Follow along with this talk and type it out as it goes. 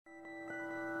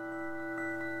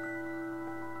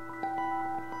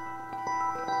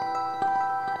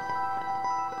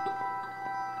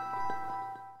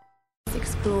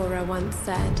grandmother once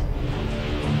said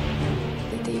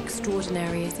that the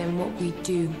extraordinary is in what we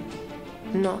do,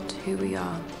 not who we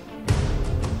are.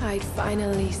 I'd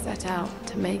finally set out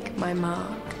to make my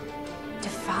mark, to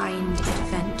find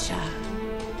adventure.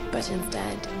 But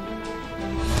instead,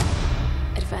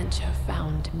 adventure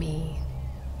found me.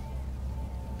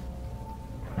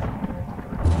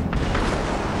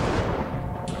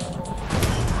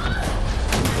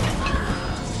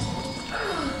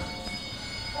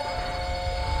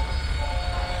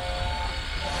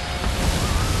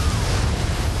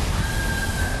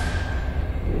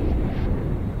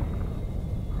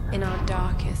 In our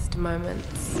darkest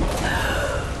moments,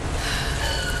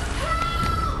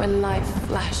 when life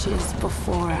flashes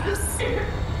before us,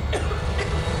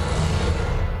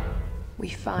 we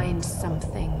find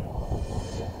something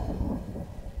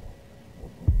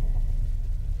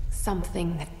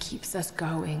that keeps us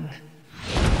going.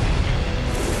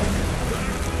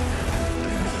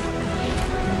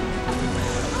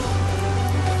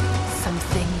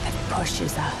 Something that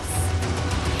pushes us.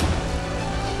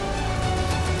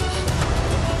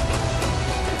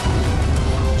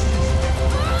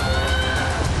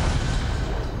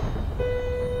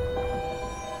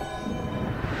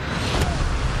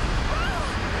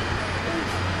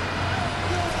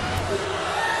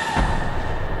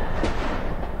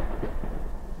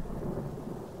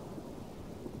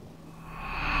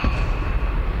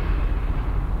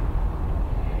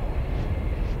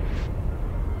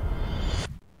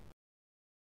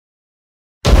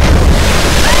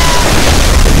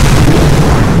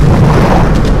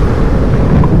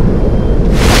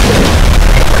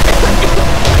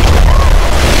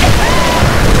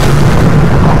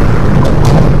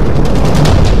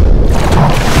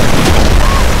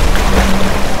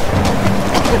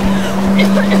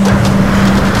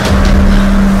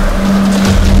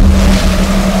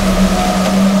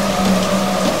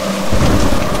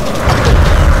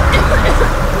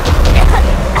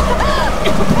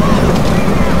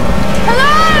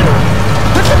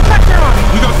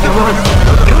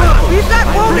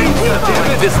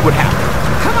 This would happen.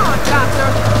 Come on, Doctor!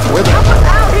 Where the Help us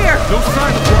out here! No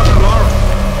sign of Dr. Lara.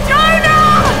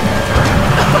 Jonah!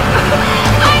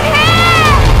 I'm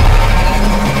here!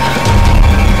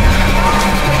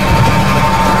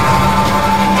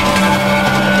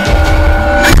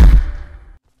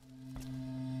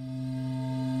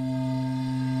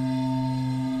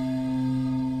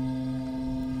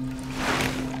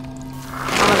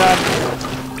 Oh my god.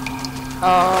 Oh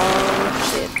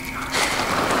shit.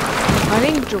 I'm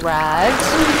being dragged.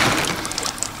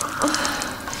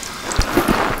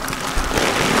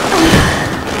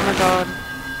 Oh my god.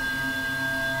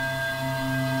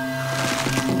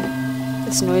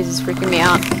 This noise is freaking me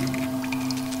out.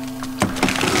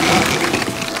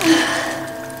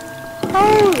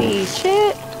 Holy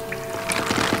shit.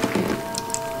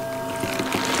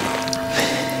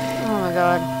 Oh my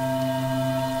god.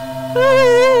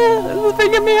 This is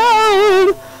freaking me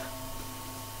out.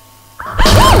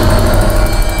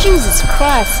 Jesus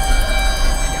Christ!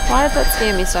 Why did that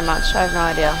scare me so much? I have no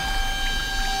idea.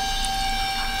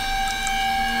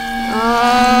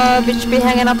 Bitch be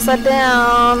hanging upside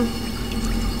down.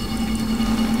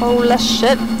 Holy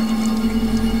shit.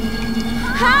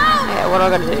 Yeah, what do I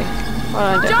gotta do? What do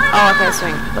I do? Oh, okay,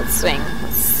 swing. Let's swing.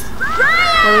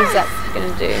 What is that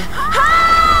gonna do?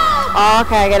 Oh,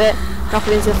 okay, I get it. Knock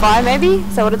it into the fire, maybe?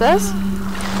 Is that what it does?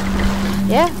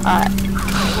 Yeah? Alright.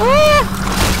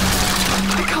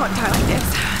 I can't die like this.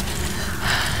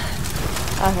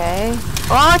 Okay.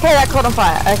 Oh, okay, that caught on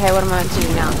fire. Okay, what am I meant to do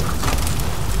now?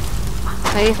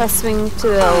 Maybe if I swing to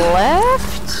the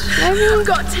left? Maybe? I've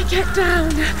got to get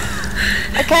down.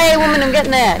 Okay, woman, I'm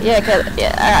getting there. Yeah, okay,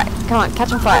 yeah, alright. Come on,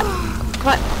 catch on fire. Come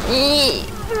on.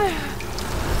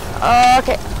 Oh,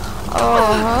 okay.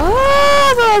 Oh,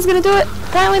 I thought I was gonna do it.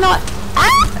 Apparently not.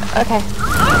 Ah! Okay.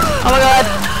 Oh my god.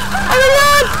 Oh my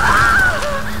god!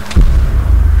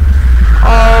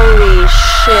 Holy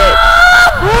shit.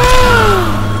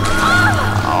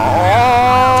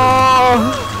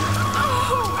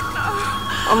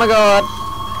 Oh my god.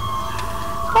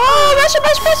 Oh, rush it,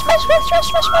 rush.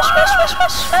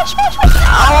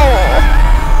 Oh.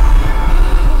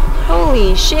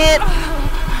 Holy shit.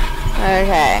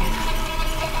 Okay.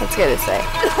 Let's go this way.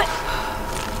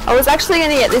 I was actually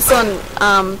going to get this on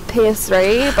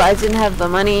PS3, but I didn't have the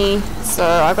money, so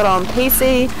I got it on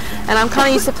PC, and I'm kind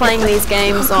of used to playing these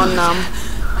games on, I'm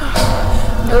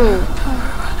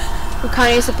kind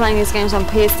of used to playing these games on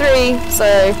PS3, so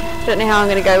I don't know how I'm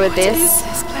going to go with this,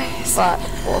 but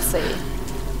we'll see.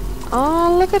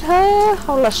 Oh, look at her.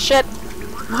 Holy shit.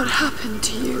 What happened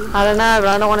to you? I don't know, but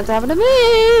I don't want it to happen to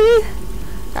me.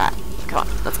 Right, come on,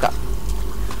 let's go.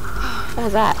 What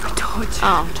was that? A torch.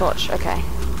 Oh, torch, okay.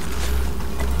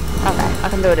 Okay, I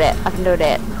can do it. I can do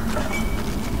it.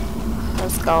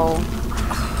 Let's go.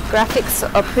 Graphics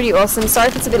are pretty awesome. Sorry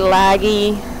if it's a bit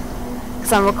laggy,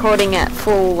 because I'm recording at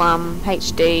full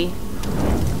HD.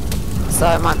 So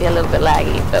it might be a little bit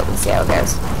laggy, but we'll see how it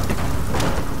goes.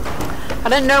 I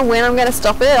don't know when I'm going to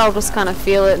stop it. I'll just kind of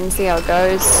feel it and see how it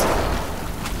goes.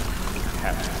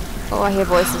 Oh, I hear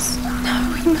voices.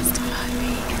 No, he must have heard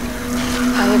me.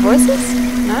 I hear voices?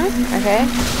 No? Okay.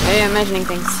 Maybe I'm imagining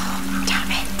things.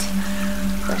 Damn it.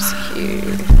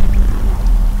 Rescue.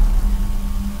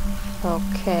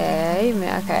 Okay.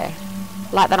 Okay.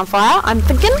 Light that on fire. I'm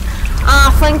thinking.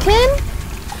 Thinking.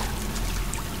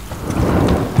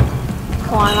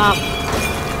 Climb up.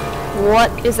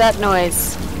 What is that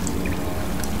noise?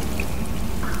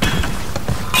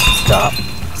 Stop.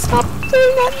 Stop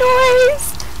doing that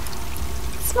noise.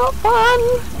 It's not fun.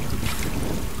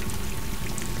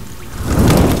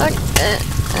 Okay.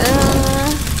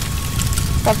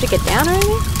 Do I have to get down or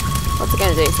anything? What's it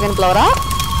gonna do? Is it gonna blow it up?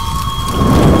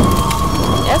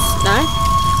 Yes? No?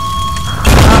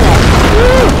 Okay.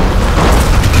 Woo!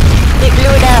 It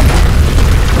blew it up.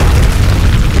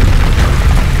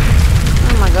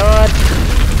 Oh my god.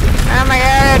 Oh my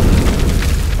god.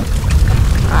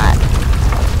 Alright.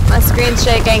 My screen's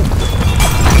shaking.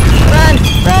 Run!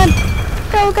 Run!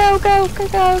 Go, go, go, go, go,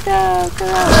 go, go.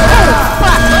 Oh,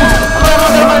 fuck!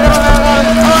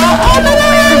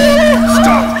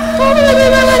 Stop! What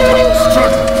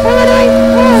am I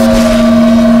doing?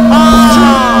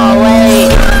 Oh,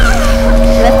 wait.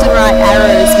 Left and right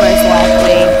arrows, most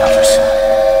likely.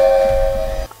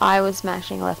 I was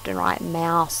mashing left and right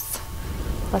mouse.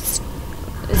 Let's...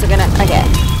 Is it gonna... Okay.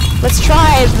 Let's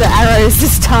try the arrows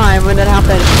this time when it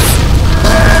happens.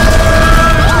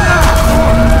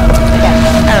 Okay,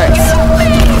 arrows.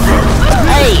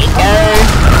 There you go.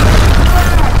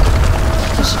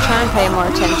 I should try and pay more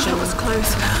attention. That was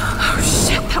close. Oh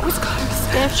shit, that was close.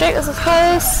 Damn straight, this is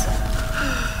close.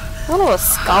 What are those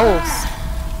skulls?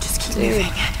 Just keep Dude.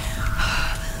 moving.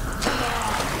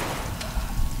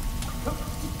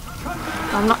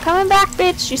 I'm not coming back,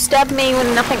 bitch. You stabbed me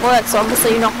when nothing works, so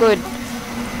obviously you're not good.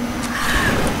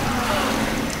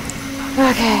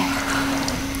 Okay.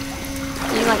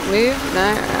 Can you like move?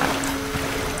 No, no.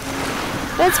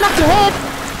 Don't smack your head!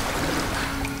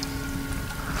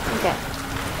 Okay.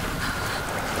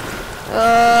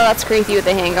 Oh, that's creepy with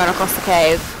the hand going across the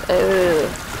cave. Ugh.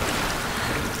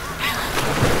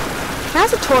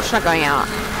 How's the torch not going out?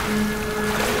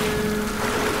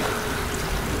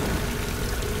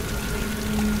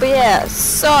 But yeah,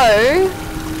 so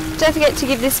don't forget to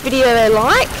give this video a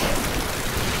like,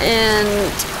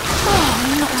 and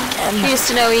curious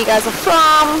to know where you guys are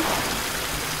from,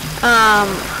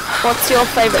 what's your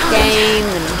favourite game,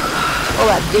 and all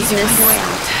that business.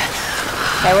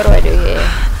 Okay, what do I do here?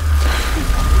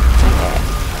 Okay.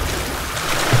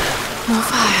 More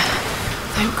fire.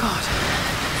 Thank God.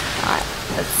 Alright,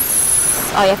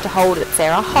 let's... Oh, you have to hold it,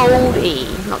 Sarah. Hold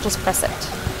E, not just press it.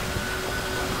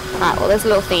 Alright, well there's a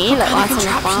little thingy that lights on the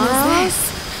fire.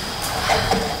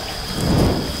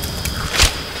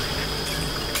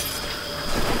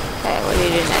 Okay, what do you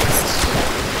do next?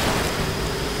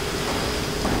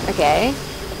 Okay,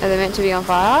 are they meant to be on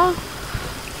fire?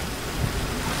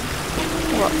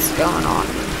 What's going on?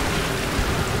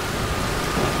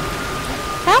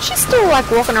 How's she still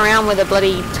like walking around with her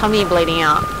bloody tummy bleeding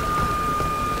out?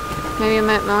 Maybe I'm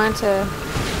meant to...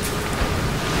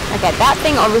 Okay, that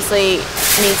thing obviously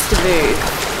needs to move.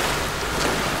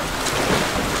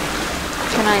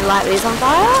 Can I light these on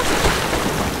fire?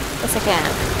 Yes, I can.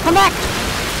 Come back!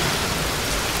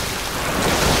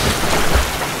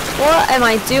 What am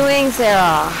I doing,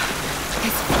 Sarah?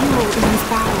 There's fuel in his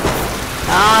barrel.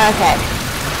 Oh, okay.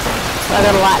 So I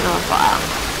gotta light them on fire.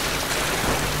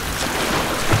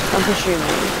 I'm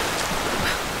presuming.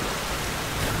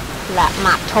 Light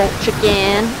my torch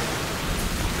again.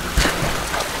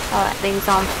 Oh, that thing's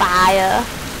on fire.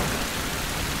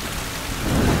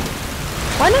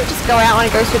 Why not just go out when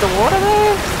it goes through the water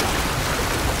though?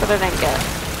 That's what I don't get.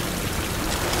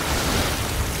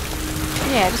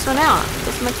 Yeah, it just went out.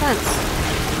 Doesn't make sense.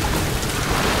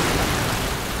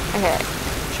 Okay.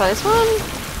 Try this one?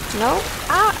 No?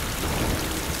 Ah!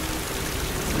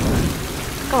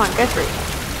 Come on, go through.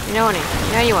 You know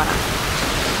you wanna.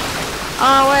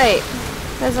 Oh wait.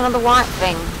 There's another white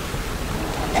thing.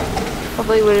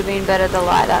 Probably would have been better to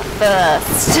light that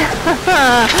first.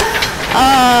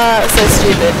 Oh, so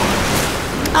stupid.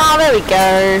 Oh, there we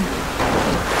go.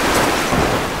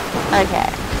 Okay.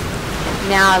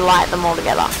 Now I light them all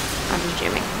together. I'm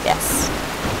presuming. Yes.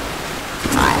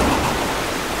 Alright.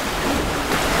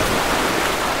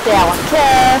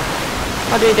 Okay.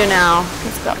 What do we do now?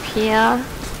 Let's go up here.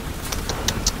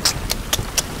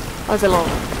 Oh, it's a little...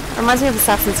 Reminds me of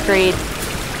Assassin's Creed.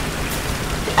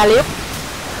 Alley-oop.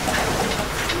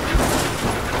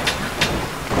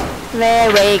 There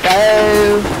we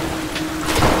go.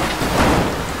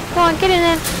 Come on, get in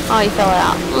there. Oh, you fell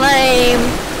out. Lame.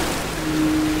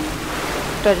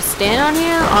 Do I just stand on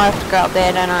here? Oh, I have to go up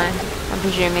there, don't I? I'm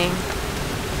presuming.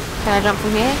 Can I jump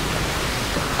from here?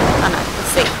 Oh no, let's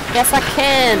see. Yes, I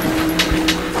can.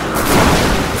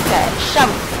 Okay, shove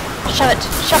it. Shove it.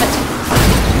 Shove it.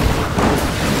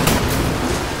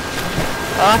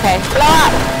 Oh, okay, blow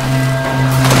up.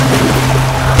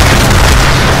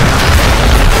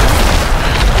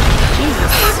 Jesus.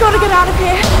 I've got to get out of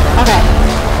here. Okay.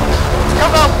 Go,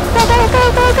 go. Go, go, go,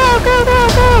 go, go, go, go,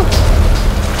 go.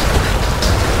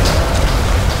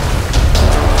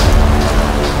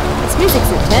 This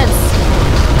music's intense.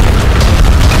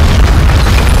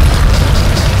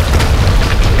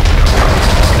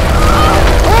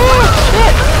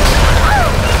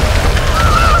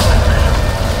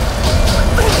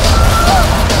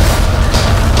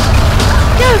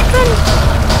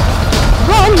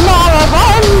 Run, Lara,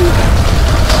 run!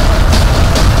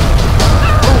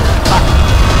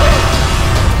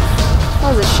 That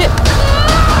was a ship.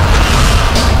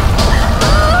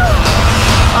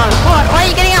 Oh, come on. Why are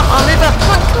you getting out? Oh, move up. Come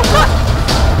on, come on, come on.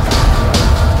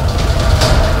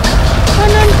 Oh,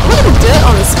 no. Look at the dirt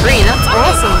on the screen. That's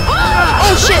awesome.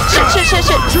 Oh, shit, shit, shit, shit,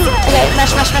 shit. Okay,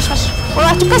 mash, mash, mash, mash. What do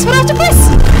I have to press? What do I have to press?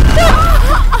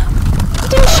 I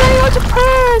didn't show you what to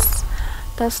press.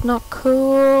 That's not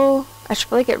cool. I should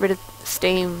probably get rid of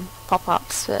Steam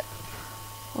pop-ups, but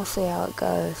we'll see how it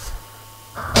goes.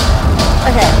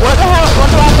 Okay, what the hell? What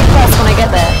do I have to press when I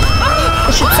get there?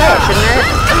 It should say it, shouldn't it?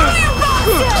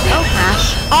 Oh,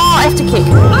 hash. Oh, I have to kick.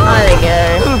 Oh, there we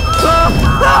go.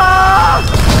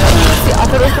 See, I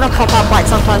thought it was going to pop up like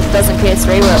sometimes it does in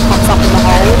PS3 where it pops up in the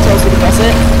hole, tells you to press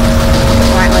it.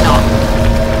 Apparently not.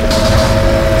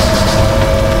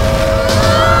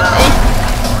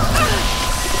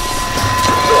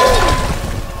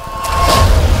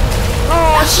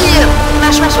 Shit!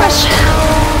 Mash, mash, mash!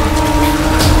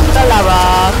 The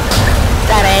lava.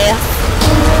 That ass.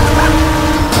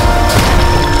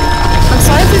 I'm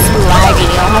sorry if it's laggy,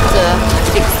 I'll have to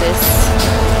fix this.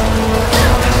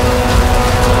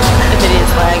 If it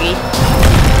is laggy.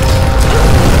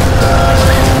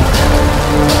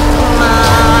 Come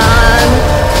on!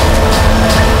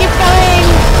 Keep going!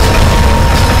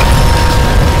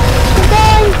 Keep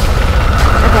going!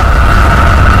 Okay.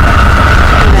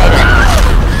 We made it.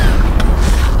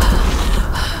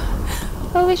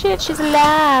 Holy shit, she's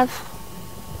alive!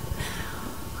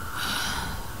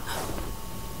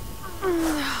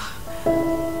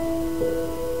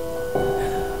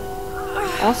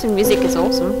 Awesome music is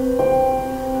awesome.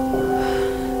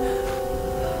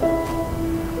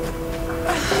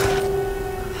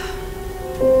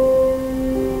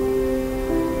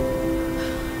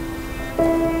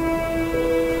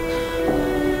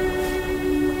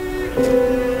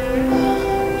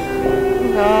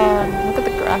 God, look at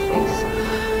the graphics.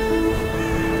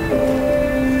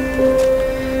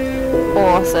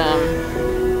 Awesome.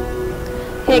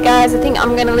 Okay guys, I think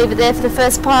I'm going to leave it there for the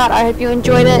first part. I hope you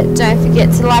enjoyed it. Don't forget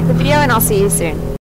to like the video and I'll see you soon.